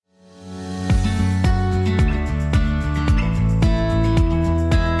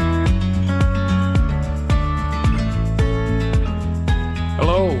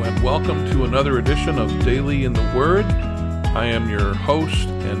another edition of Daily in the Word. I am your host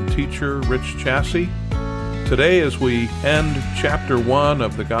and teacher, Rich Chassie. Today, as we end chapter 1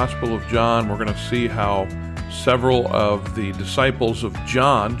 of the Gospel of John, we're going to see how several of the disciples of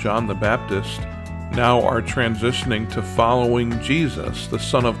John the Baptist, now are transitioning to following Jesus, the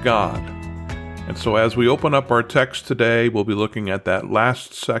Son of God. And so as we open up our text today, we'll be looking at that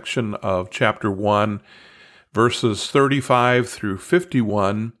last section of chapter 1, verses 35 through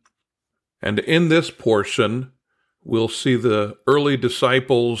 51. And in this portion, we'll see the early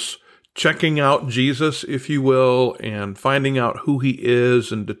disciples checking out Jesus, if you will, and finding out who he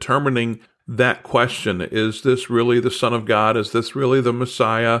is and determining that question. Is this really the Son of God? Is this really the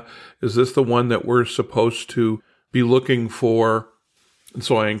Messiah? Is this the one that we're supposed to be looking for? And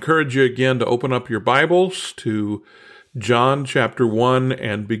so I encourage you again to open up your Bibles to John chapter 1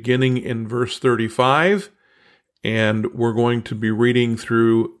 and beginning in verse 35. And we're going to be reading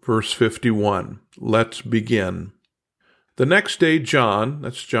through verse 51. Let's begin. The next day John,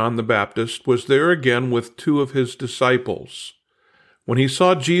 that's John the Baptist, was there again with two of his disciples. When he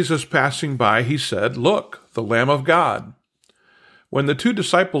saw Jesus passing by, he said, "Look, the Lamb of God." When the two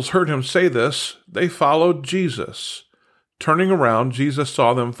disciples heard him say this, they followed Jesus. Turning around, Jesus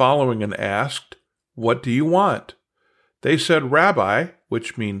saw them following and asked, "What do you want?" They said, "Rabbi,"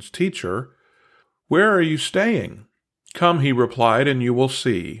 which means teacher, "where are you staying?" "Come," he replied, "and you will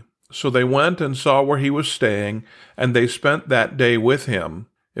see." So they went and saw where he was staying, and they spent that day with him.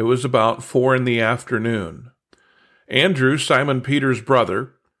 It was about 4 p.m. Andrew, Simon Peter's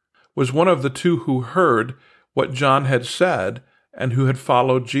brother, was one of the two who heard what John had said and who had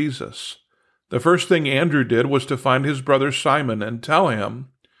followed Jesus. The first thing Andrew did was to find his brother Simon and tell him,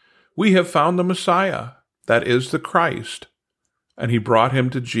 "We have found the Messiah, that is the Christ." And he brought him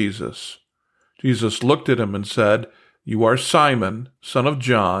to Jesus. Jesus looked at him and said, "You are Simon, son of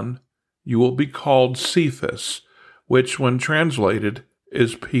John. You will be called Cephas," which, when translated,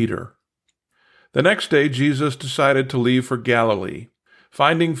 is Peter. The next day, Jesus decided to leave for Galilee.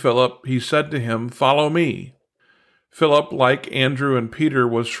 Finding Philip, he said to him, "Follow me." Philip, like Andrew and Peter,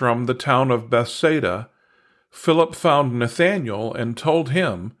 was from the town of Bethsaida. Philip found Nathanael and told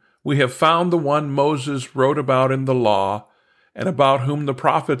him, "We have found the one Moses wrote about in the law, and about whom the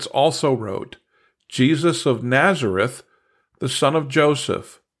prophets also wrote, Jesus of Nazareth, the son of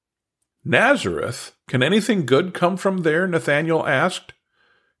Joseph." "Nazareth? Can anything good come from there?" Nathanael asked.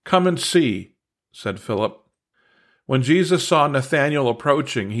 "Come and see," said Philip. When Jesus saw Nathanael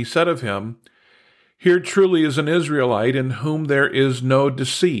approaching, he said of him, "Here truly is an Israelite in whom there is no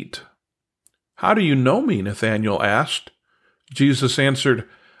deceit." "How do you know me?" Nathanael asked. Jesus answered,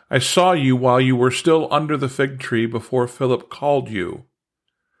 "I saw you while you were still under the fig tree before Philip called you."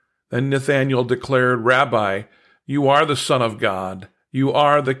 Then Nathanael declared, "Rabbi, you are the Son of God. You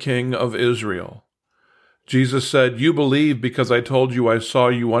are the King of Israel." Jesus said, "You believe because I told you I saw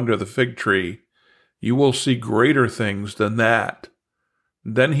you under the fig tree. You will see greater things than that."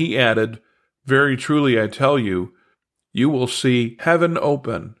 Then he added, "Very truly I tell you, you will see heaven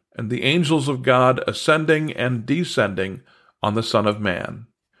open and the angels of God ascending and descending on the Son of Man."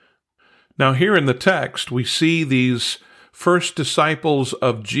 Now here in the text, we see these first disciples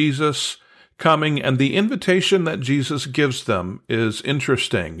of Jesus coming, and the invitation that Jesus gives them is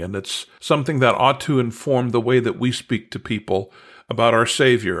interesting, and it's something that ought to inform the way that we speak to people about our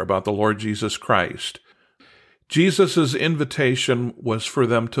Savior, about the Lord Jesus Christ. Jesus' invitation was for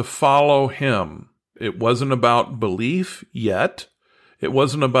them to follow him. It wasn't about belief yet. It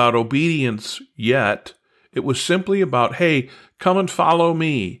wasn't about obedience yet. It was simply about, hey, come and follow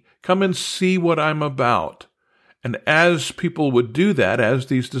me. Come and see what I'm about. And as people would do that, as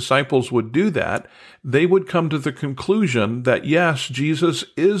these disciples would do that, they would come to the conclusion that, yes, Jesus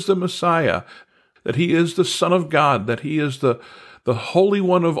is the Messiah, that he is the Son of God, that he is the Holy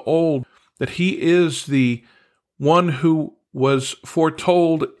One of old, that he is the one who was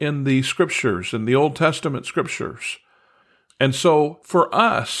foretold in the Scriptures, in the Old Testament Scriptures. And so for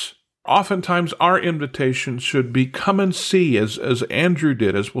us, oftentimes our invitation should be come and see, as Andrew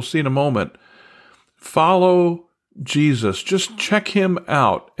did, as we'll see in a moment. Follow Jesus. Just check him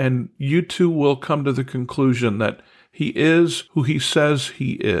out, and you too will come to the conclusion that he is who he says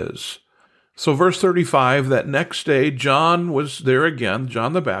he is. So verse 35, that next day John was there again,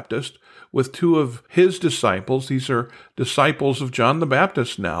 John the Baptist, with two of his disciples. These are disciples of John the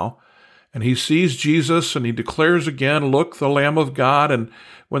Baptist now. And he sees Jesus and he declares again, "Look, the Lamb of God." And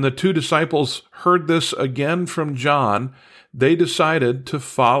when the two disciples heard this again from John, they decided to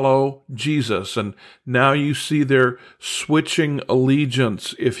follow Jesus. And now you see their switching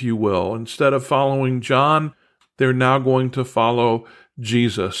allegiance, if you will. Instead of following John, they're now going to follow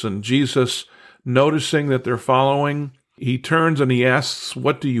Jesus. And Jesus, noticing that they're following, he turns and he asks,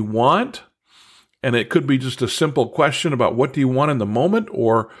 "What do you want?" And it could be just a simple question about what do you want in the moment,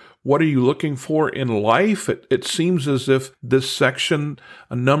 or what are you looking for in life? It seems as if this section,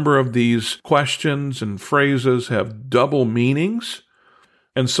 a number of these questions and phrases have double meanings.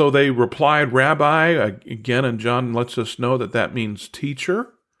 And so they replied, "Rabbi," again, and John lets us know that means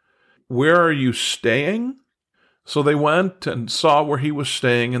teacher. "Where are you staying?" So they went and saw where he was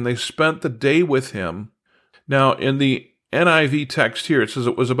staying, and they spent the day with him. Now, in the NIV text here, it says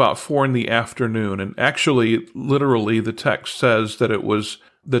it was about 4 p.m, and actually, literally, the text says that it was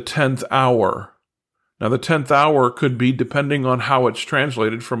the 10th hour. Now, the 10th hour could be, depending on how it's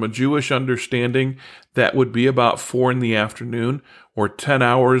translated, from a Jewish understanding, that would be about 4 p.m, or 10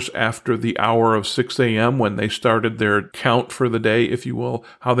 hours after the hour of 6 a.m. when they started their count for the day, if you will,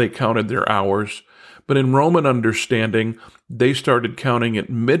 how they counted their hours. But in Roman understanding, they started counting at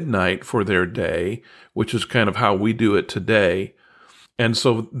midnight for their day, which is kind of how we do it today. And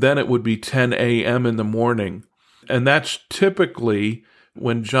so then it would be 10 a.m. in the morning. And that's typically,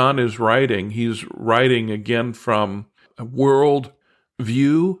 when John is writing, he's writing again from a world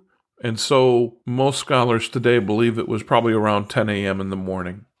view. And so most scholars today believe it was probably around 10 a.m. in the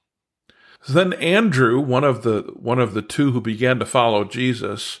morning. So then Andrew, one of the two who began to follow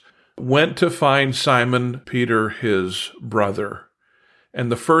Jesus, went to find Simon Peter, his brother.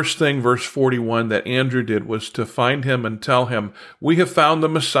 And the first thing, verse 41, that Andrew did was to find him and tell him, "We have found the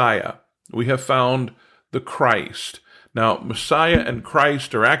Messiah. We have found the Christ." Now, Messiah and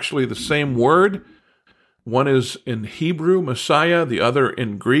Christ are actually the same word. One is in Hebrew, Messiah, the other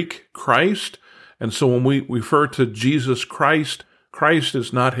in Greek, Christ. And so when we refer to Jesus Christ, Christ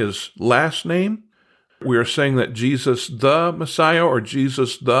is not his last name. We are saying that Jesus the Messiah, or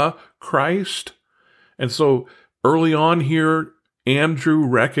Jesus the Christ. And so early on here, Andrew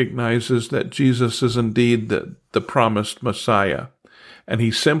recognizes that Jesus is indeed the promised Messiah. And he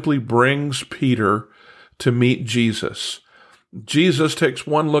simply brings Peter to meet Jesus. Jesus takes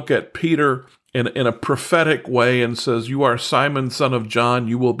one look at Peter in a prophetic way and says, "You are Simon, son of John.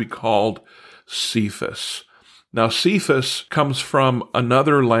 You will be called Cephas." Now, Cephas comes from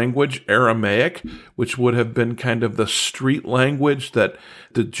another language, Aramaic, which would have been kind of the street language that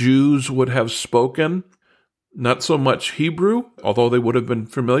the Jews would have spoken. Not so much Hebrew, although they would have been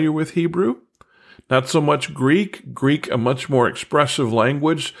familiar with Hebrew. Not so much Greek, a much more expressive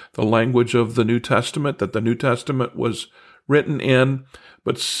language, the language of the New Testament, that the New Testament was written in.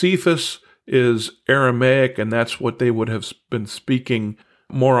 But Cephas is Aramaic, and that's what they would have been speaking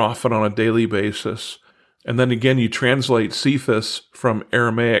more often on a daily basis. And then again, you translate Cephas from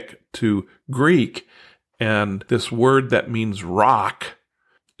Aramaic to Greek, and this word that means rock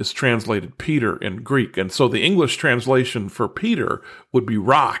is translated Peter in Greek. And so the English translation for Peter would be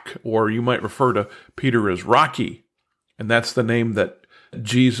rock, or you might refer to Peter as Rocky. And that's the name that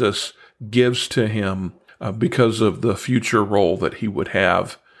Jesus gives to him because of the future role that he would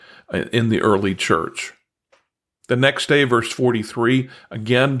have in the early church. The next day, verse 43,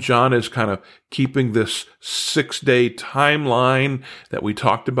 again, John is kind of keeping this 6-day timeline that we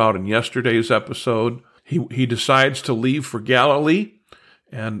talked about in yesterday's episode. He decides to leave for Galilee,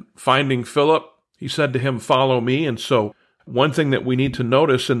 and finding Philip, he said to him, "Follow me." And so one thing that we need to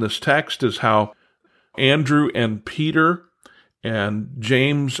notice in this text is how Andrew and Peter and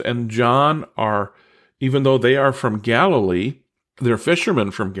James and John are, even though they are from Galilee, they're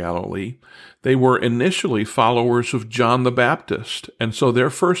fishermen from Galilee, they were initially followers of John the Baptist. And so their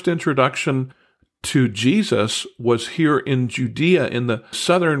first introduction to Jesus was here in Judea, in the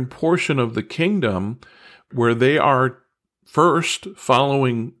southern portion of the kingdom, where they are first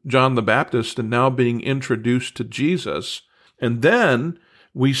following John the Baptist and now being introduced to Jesus. And then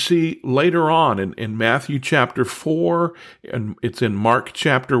we see later on in Matthew chapter 4, and it's in Mark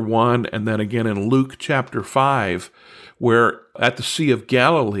chapter 1, and then again in Luke chapter 5, where at the Sea of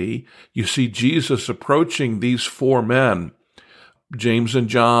Galilee, you see Jesus approaching these 4 men, James and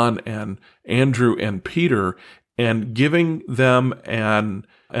John and Andrew and Peter, and giving them an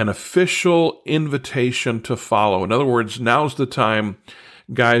official invitation to follow. In other words, now's the time,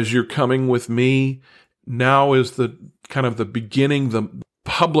 guys, you're coming with me. Now is the kind of the beginning, the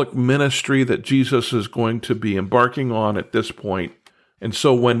public ministry that Jesus is going to be embarking on at this point. And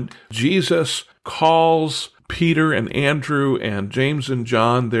so when Jesus calls Peter and Andrew and James and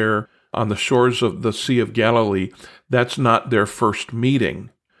John there on the shores of the Sea of Galilee, that's not their first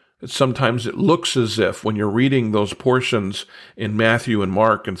meeting. Sometimes it looks as if, when you're reading those portions in Matthew and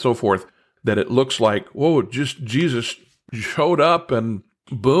Mark and so forth, that it looks like, whoa, just Jesus showed up and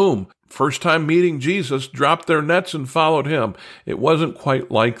boom, first time meeting Jesus, dropped their nets and followed him. It wasn't quite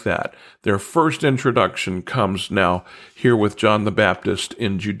like that. Their first introduction comes now here with John the Baptist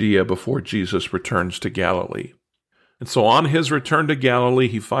in Judea before Jesus returns to Galilee. And so on his return to Galilee,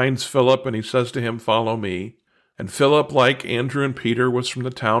 he finds Philip and he says to him, "Follow me." And Philip, like Andrew and Peter, was from the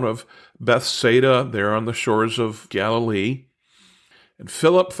town of Bethsaida, there on the shores of Galilee. And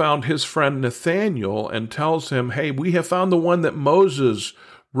Philip found his friend Nathanael and tells him, "Hey, we have found the one that Moses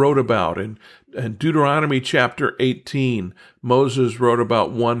wrote about." In Deuteronomy chapter 18, Moses wrote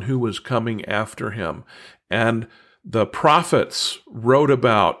about one who was coming after him. And the prophets wrote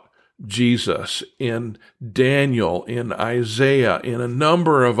about Jesus in Daniel, in Isaiah, in a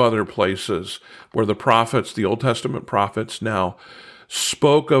number of other places where the prophets, the Old Testament prophets now,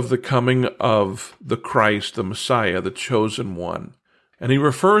 spoke of the coming of the Christ, the Messiah, the chosen one. And he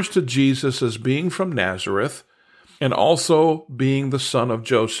refers to Jesus as being from Nazareth and also being the son of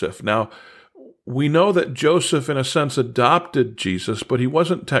Joseph. Now, we know that Joseph, in a sense, adopted Jesus, but he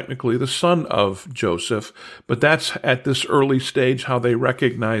wasn't technically the son of Joseph. But that's at this early stage how they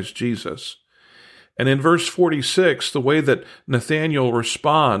recognize Jesus. And in verse 46, the way that Nathanael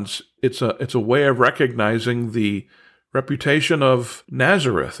responds, it's a way of recognizing the reputation of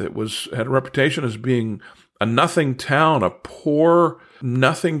Nazareth. Had a reputation as being a nothing town, a poor,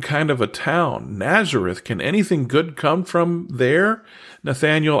 nothing kind of a town. Nazareth, can anything good come from there?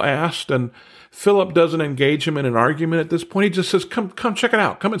 Nathanael asked, and Philip doesn't engage him in an argument at this point. He just says, come check it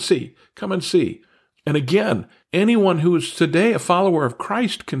out. Come and see. Come and see. And again, anyone who is today a follower of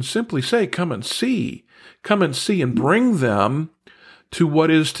Christ can simply say, come and see. Come and see, and bring them to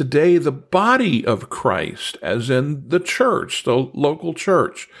what is today the body of Christ, as in the church, the local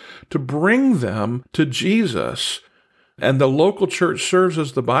church, to bring them to Jesus. And the local church serves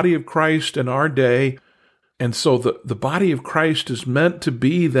as the body of Christ in our day. And so the body of Christ is meant to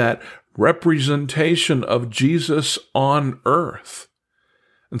be that representation of Jesus on earth.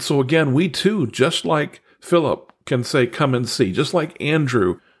 And so again, we too, just like Philip can say, come and see, just like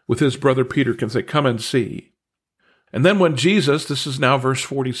Andrew with his brother Peter can say, come and see. And then when Jesus, this is now verse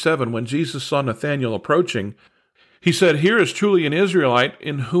 47, when Jesus saw Nathanael approaching, he said, "Here is truly an Israelite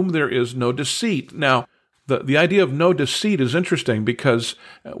in whom there is no deceit." Now, the idea of no deceit is interesting because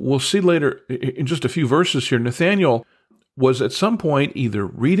we'll see later in just a few verses here, Nathanael was at some point either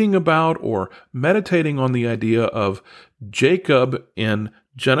reading about or meditating on the idea of Jacob in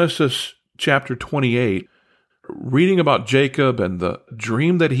Genesis chapter 28, reading about Jacob and the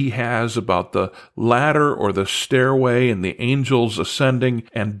dream that he has about the ladder or the stairway and the angels ascending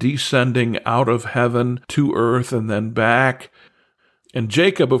and descending out of heaven to earth and then back. And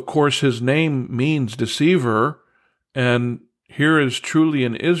Jacob, of course, his name means deceiver, and here is truly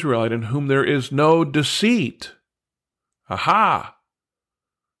an Israelite in whom there is no deceit. Aha!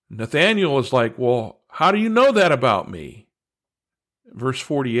 Nathanael is like, well, how do you know that about me? Verse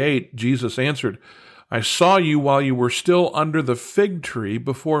 48, Jesus answered, "I saw you while you were still under the fig tree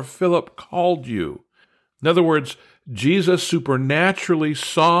before Philip called you." In other words, Jesus supernaturally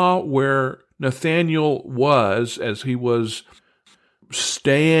saw where Nathanael was as he was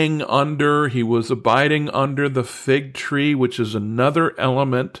staying under, he was abiding under the fig tree, which is another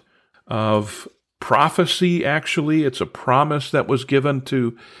element of prophecy, actually. It's a promise that was given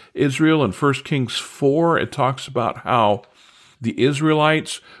to Israel in 1 Kings 4. It talks about how the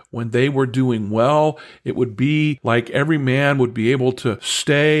Israelites, when they were doing well, it would be like every man would be able to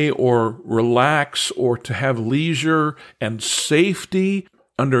stay or relax or to have leisure and safety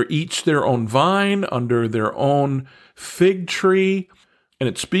under each their own vine, under their own fig tree. And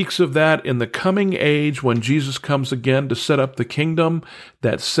it speaks of that in the coming age when Jesus comes again to set up the kingdom,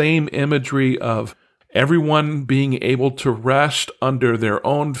 that same imagery of everyone being able to rest under their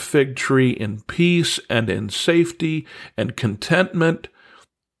own fig tree in peace and in safety and contentment.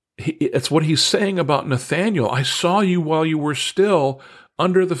 It's what he's saying about Nathanael. I saw you while you were still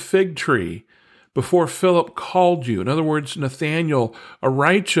under the fig tree before Philip called you. In other words, Nathanael, a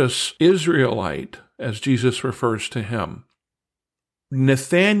righteous Israelite, as Jesus refers to him.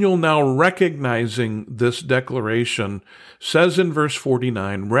 Nathanael, now recognizing this declaration, says in verse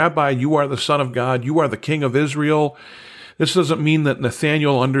 49, "Rabbi, you are the Son of God, you are the King of Israel." This doesn't mean that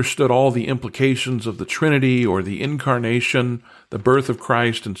Nathanael understood all the implications of the Trinity or the incarnation, the birth of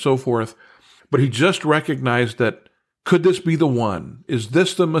Christ, and so forth, but he just recognized that, could this be the one? Is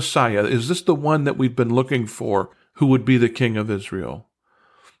this the Messiah? Is this the one that we've been looking for who would be the King of Israel?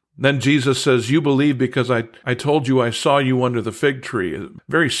 Then Jesus says, "You believe because I told you I saw you under the fig tree."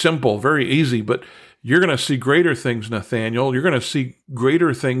 Very simple, very easy, but you're going to see greater things, Nathanael. You're going to see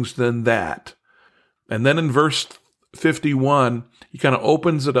greater things than that. And then in verse 51, he kind of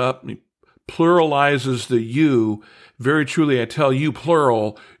opens it up and he pluralizes the you. Very truly, I tell you,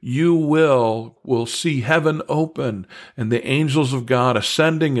 plural, you will see heaven open and the angels of God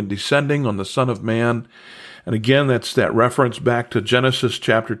ascending and descending on the Son of Man. And again, that's that reference back to Genesis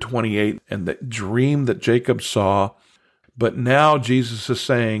chapter 28 and the dream that Jacob saw. But now Jesus is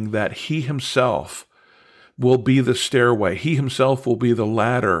saying that he himself will be the stairway. He himself will be the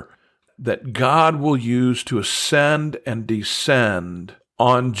ladder that God will use to ascend and descend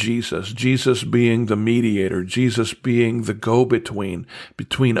on Jesus. Jesus being the mediator, Jesus being the go-between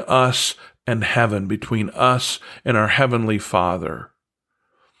between us and heaven, between us and our heavenly Father.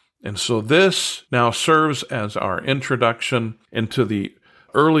 And so this now serves as our introduction into the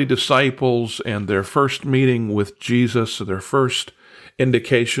early disciples and their first meeting with Jesus, their first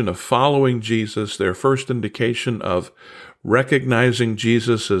indication of following Jesus, their first indication of recognizing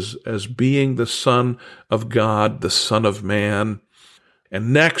Jesus as being the Son of God, the Son of Man.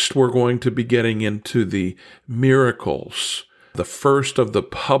 And next, we're going to be getting into the miracles, the first of the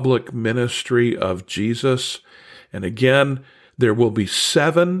public ministry of Jesus. And again, there will be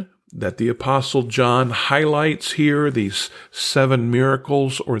 7 that the Apostle John highlights here, these 7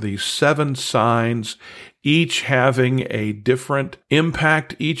 miracles or these 7 signs, each having a different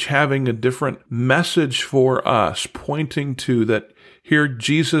impact, each having a different message for us, pointing to that here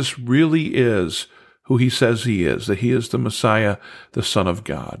Jesus really is who he says he is, that he is the Messiah, the Son of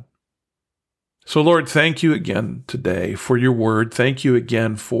God. So Lord, thank you again today for your word. Thank you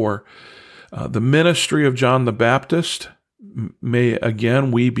again for the ministry of John the Baptist. May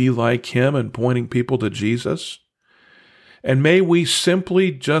again we be like him in pointing people to Jesus. And may we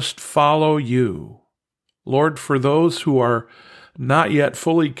simply just follow you. Lord, for those who are not yet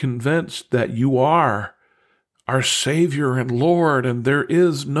fully convinced that you are our Savior and Lord, and there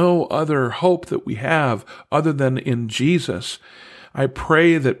is no other hope that we have other than in Jesus, I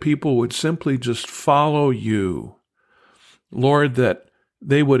pray that people would simply just follow you. Lord, that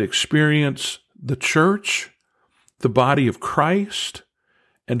they would experience the church, the body of Christ,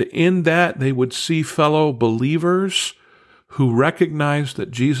 and in that they would see fellow believers who recognize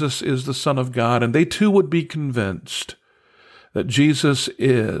that Jesus is the Son of God, and they too would be convinced that Jesus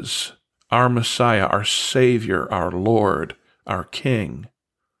is our Messiah, our Savior, our Lord, our King.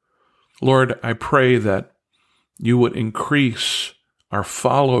 Lord, I pray that you would increase our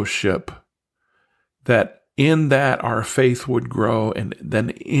fellowship, that in that our faith would grow, and then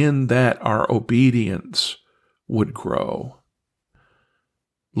in that our obedience would grow.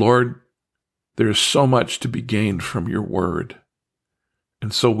 Lord, there is so much to be gained from your word,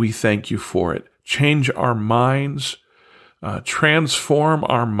 and so we thank you for it. Change our minds, transform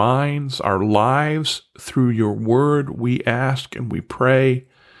our minds, our lives through your word, we ask and we pray,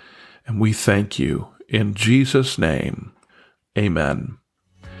 and we thank you. In Jesus' name, amen.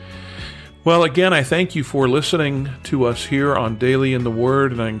 Well, again, I thank you for listening to us here on Daily in the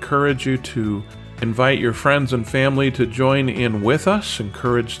Word, and I encourage you to invite your friends and family to join in with us.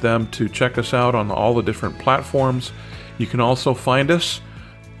 Encourage them to check us out on all the different platforms. You can also find us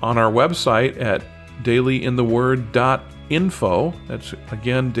on our website at dailyintheword.info. That's,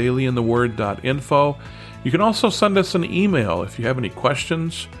 again, dailyintheword.info. You can also send us an email if you have any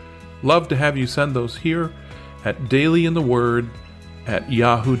questions. Love to have you send those here at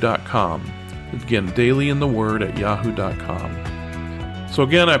dailyintheword@yahoo.com. Again, dailyintheword@yahoo.com. So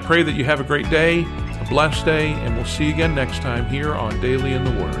again, I pray that you have a great day, a blessed day, and we'll see you again next time here on Daily in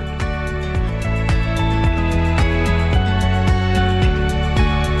the Word.